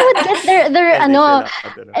 And I would get their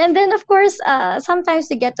and then of course, sometimes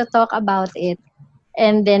we get to talk about it.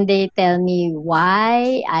 And then they tell me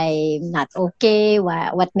why I'm not okay,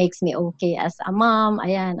 what makes me okay as a mom.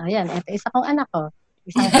 Ayan. Ito isa kong anak ko.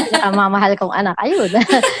 Isang pinakamamahal kong anak. Ayun.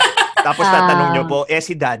 Tapos tatanong nyo po,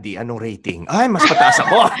 si daddy, anong rating? Ay, mas mataas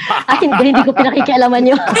ako. Hindi ko pinakikialaman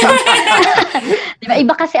yun. Diba?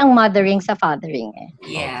 Iba kasi ang mothering sa fathering.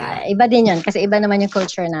 Yeah. Iba din yun, kasi iba naman yung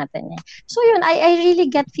culture natin. So yun, I really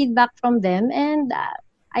get feedback from them, and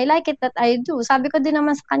I like it that I do. Sabi ko din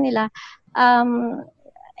naman sa kanila,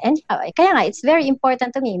 and kaya nga, it's very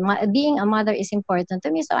important to me. Being a mother is important to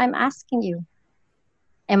me, so I'm asking you,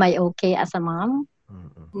 am I okay as a mom?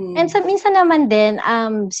 And minsan naman din,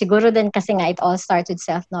 siguro din kasi nga it all starts with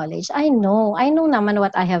self-knowledge. I know naman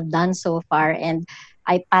what I have done so far, and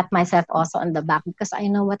I pat myself also on the back because I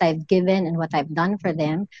know what I've given and what I've done for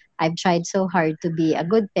them. I've tried so hard to be a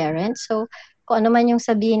good parent. So kung ano man yung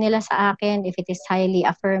sabihin nila sa akin, if it is highly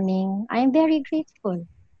affirming, I'm very grateful.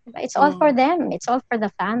 It's all for them. It's all for the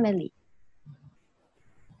family.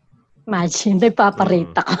 Imagine,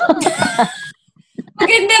 nagpaparate ako.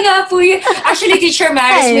 Maganda nga po yun. Actually, Teacher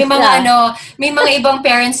Maris, may mga ibang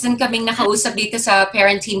parents din kaming nakausap dito sa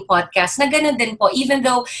Parent Team Podcast na ganun din po. Even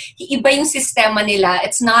though iba yung sistema nila,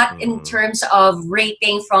 it's not in terms of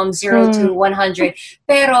rating from 0 to 100.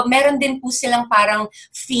 Pero meron din po silang parang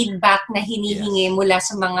feedback na hinihingi mula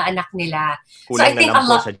sa mga anak nila. Kulang so I think na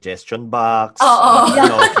lang po suggestion box,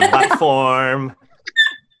 feedback form.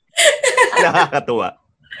 Nakakatuwa.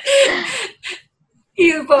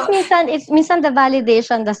 Minsan the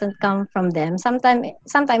validation doesn't come from them.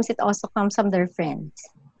 Sometimes it also comes from their friends.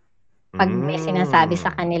 Pag may sinasabi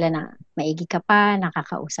sa kanila na maigi ka pa,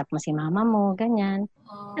 nakakausap mo si mama mo, ganyan.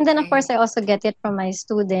 And then of course I also get it from my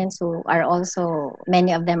students who are also,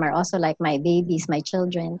 many of them are also like my babies, my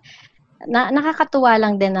children. Nakakatuwa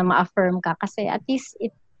lang din na ma-affirm ka kasi at least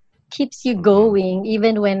it keeps you going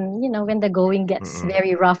even when, when the going gets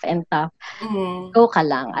very rough and tough. Go ka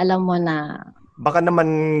lang. Alam mo na baka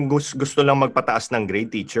naman gusto lang magpataas ng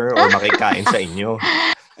grade, teacher, or makikain sa inyo.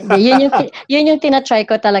 Yun yung tinatry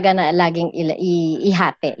ko talaga na laging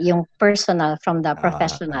ihati, yung personal from the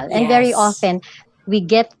professional. And very often, we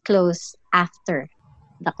get close after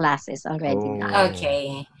the classes already.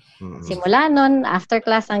 Okay. Simula nun, after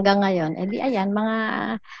class hanggang ngayon, edi ayan,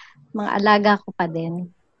 mga alaga ko pa din.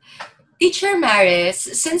 Teacher Maris,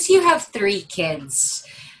 since you have 3 kids,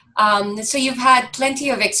 so you've had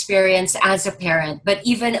plenty of experience as a parent, but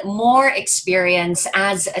even more experience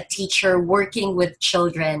as a teacher working with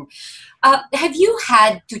children. Have you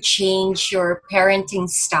had to change your parenting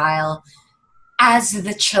style as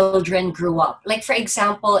the children grew up? Like, for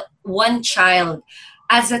example, one child,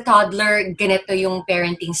 as a toddler, ganito yung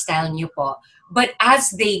parenting style niyo po. But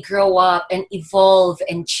as they grow up and evolve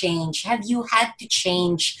and change, have you had to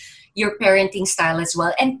change your parenting style as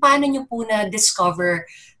well? And paano niyo po na-discover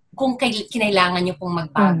kung kinailangan niyo pong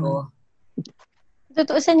magbago?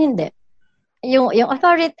 Tutuusan hindi. Yung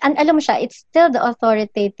authority, and alam mo siya, it's still the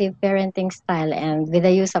authoritative parenting style and with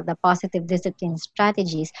the use of the positive discipline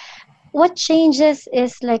strategies. What changes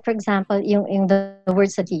is like, for example, yung the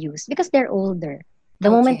words that you use because they're older. The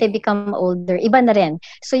moment they become older, iba na rin.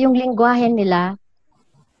 So yung lingwahe nila,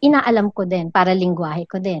 inaalam ko din para lingwahe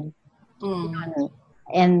ko din.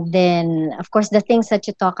 And then, of course, the things that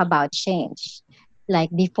you talk about change. Like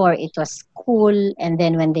before, it was school, and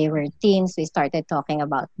then when they were teens, we started talking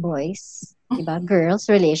about boys, about girls,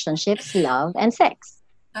 relationships, love, and sex.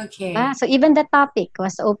 Okay. So even the topic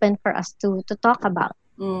was open for us to talk about.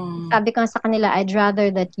 Sabi ko sa kanila, I'd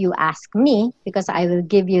rather that you ask me because I will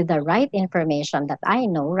give you the right information that I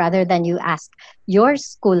know rather than you ask your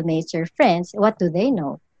schoolmates, your friends, what do they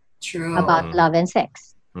know about love and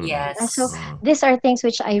sex. Yes. And so these are things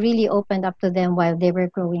which I really opened up to them while they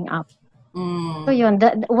were growing up. So yun,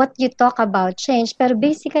 what you talk about change, pero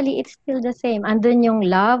basically it's still the same. Andun yung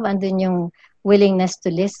love, andun yung willingness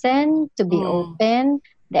to listen, to be open,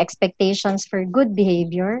 the expectations for good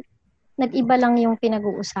behavior. Nag-iba lang yung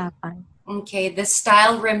pinag-uusapan. Okay, the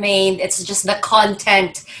style remained. It's just the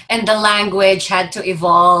content and the language had to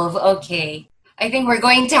evolve. Okay. I think we're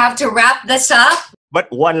going to have to wrap this up. But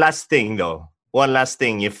one last thing though. One last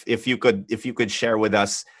thing, if you could share with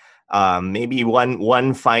us maybe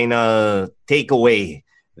one final takeaway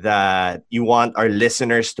that you want our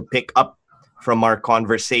listeners to pick up from our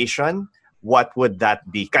conversation, what would that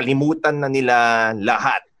be? Kalimutan na nila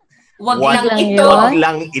lahat. Wag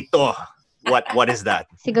lang ito. What is that?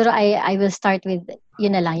 Siguro I will start with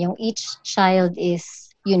yun na lang, yung each child is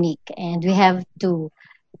unique and we have to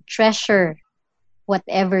treasure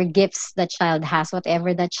whatever gifts the child has,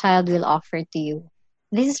 whatever the child will offer to you.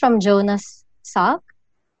 This is from Jonas Salk.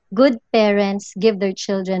 Good parents give their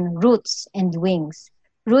children roots and wings.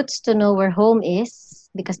 Roots to know where home is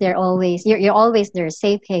because you're always their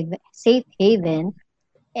safe haven,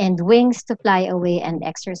 and wings to fly away and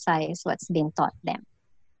exercise what's been taught them.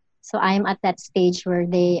 So I'm at that stage where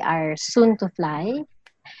they are soon to fly,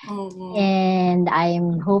 and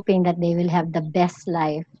I'm hoping that they will have the best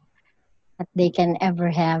life that they can ever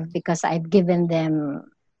have because I've given them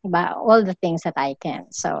all the things that I can.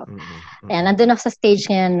 So, and nandun ako sa stage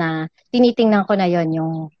ngayon na tinitingnan ko na yon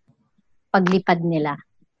yung paglipad nila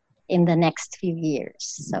in the next few years.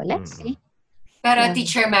 So, let's see. Pero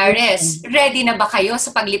Teacher Maris, ready na ba kayo sa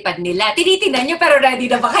paglipad nila? Tinitingnan nyo pero ready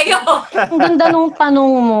na ba kayo? Ang ganda nung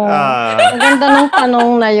tanong mo. Ang ganda nung tanong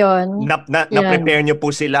na yon. Na-prepare nyo po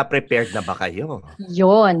sila. Prepared na ba kayo?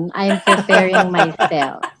 Yon. I'm preparing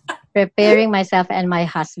myself. Preparing myself and my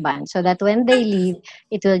husband so that when they leave,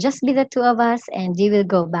 it will just be the two of us and we will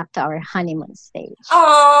go back to our honeymoon stage.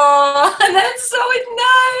 Oh, that's so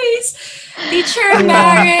nice. Teacher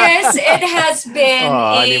Maris, it has been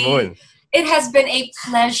honeymoon. It has been a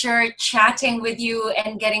pleasure chatting with you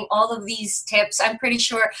and getting all of these tips. I'm pretty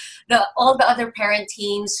sure all the other parent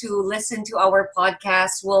teams who listen to our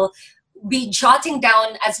podcast will be jotting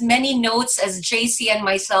down as many notes as JC and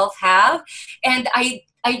myself have. And I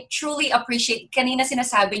truly appreciate, kanina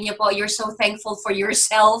sinasabi niyo po, you're so thankful for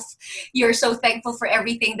yourself. You're so thankful for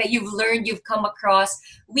everything that you've learned, you've come across.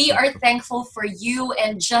 We are thankful for you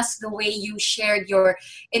and just the way you shared your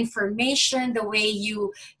information, the way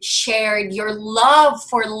you shared your love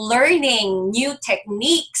for learning new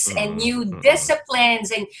techniques and new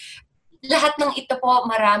disciplines. And lahat ng ito po,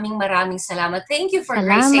 maraming salamat. Thank you for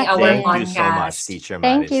gracing our podcast. Thank you so much, Teacher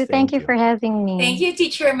Maris. Thank you for having me. Thank you,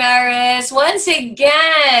 Teacher Maris. Once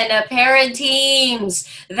again, parent teams,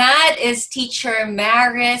 that is Teacher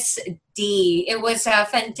Maris D. It was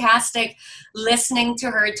fantastic listening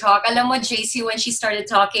to her talk. Alam mo, JC, when she started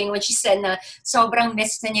talking, when she said na sobrang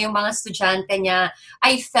miss na niya yung mga estudyante niya,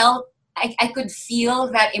 I could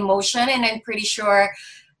feel that emotion, and I'm pretty sure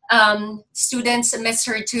students miss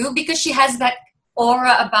her too, because she has that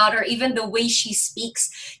aura about her, even the way she speaks.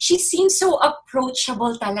 She seems so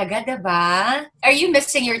approachable talaga, diba? Are you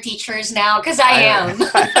missing your teachers now? Because I am.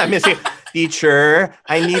 I'm missing. Teacher,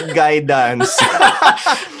 I need guidance.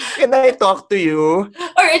 Can I talk to you?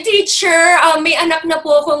 Or teacher, may anak na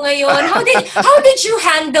po ako ngayon. How did you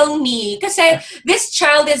handle me? Kasi this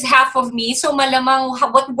child is half of me, so malamang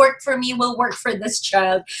what worked for me will work for this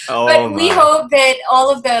child. But we hope that all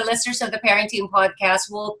of the listeners of the Parenting Podcast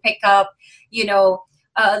will pick up,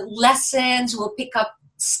 lessons, will pick up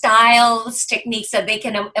styles, techniques that they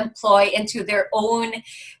can employ into their own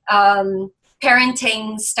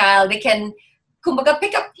parenting style. They can kumbaga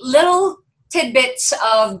pick up little tidbits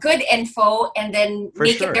of good info and then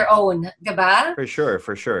make it their own, diba? For sure.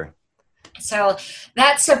 So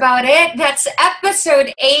that's about it. That's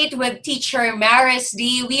episode 8 with Teacher Maris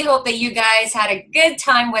D. We hope that you guys had a good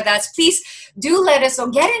time with us. Please do let us know.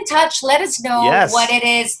 Get in touch. Let us know what it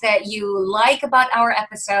is that you like about our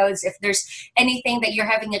episodes. If there's anything that you're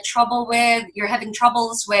having troubles with,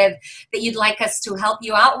 that you'd like us to help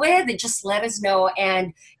you out with, just let us know.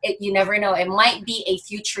 And you never know, it might be a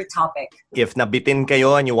future topic. If nabitin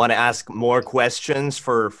kayo and you want to ask more questions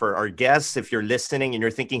for our guests, if you're listening and you're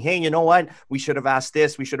thinking, hey, you know what? We should have asked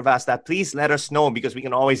this, we should have asked that. Please let us know, because we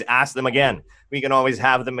can always ask them again. We can always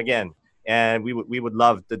have them again. And we would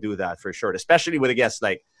love to do that for sure, especially with a guest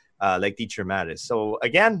like Teacher Maris. So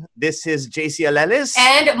again, this is JC Alelis.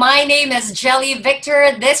 And my name is Jelly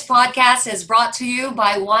Victor. This podcast is brought to you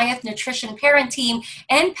by Wyeth Nutrition Parent Team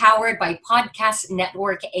and powered by Podcast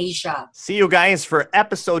Network Asia. See you guys for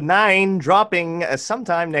episode 9, dropping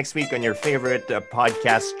sometime next week on your favorite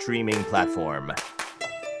podcast streaming platform.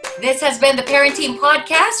 This has been the Parent Team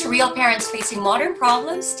Podcast, real parents facing modern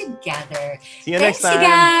problems together. See you next time.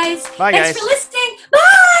 Thanks, you guys. Bye, Thanks guys. for listening.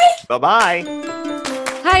 Bye. Bye-bye.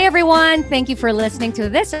 Hi, everyone. Thank you for listening to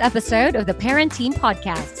this episode of the Parent Team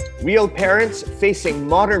Podcast. Real parents facing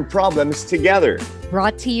modern problems together.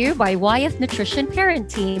 Brought to you by Wyeth Nutrition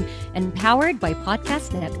Parent Team and powered by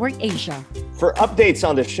Podcast Network Asia. For updates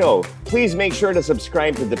on the show, please make sure to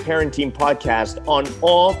subscribe to the Parent Team Podcast on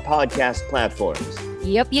all podcast platforms.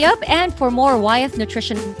 Yep. And for more Wyeth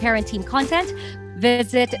Nutrition Parent Team content,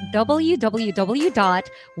 visit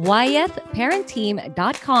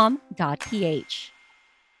www.wyethparentteam.com.ph.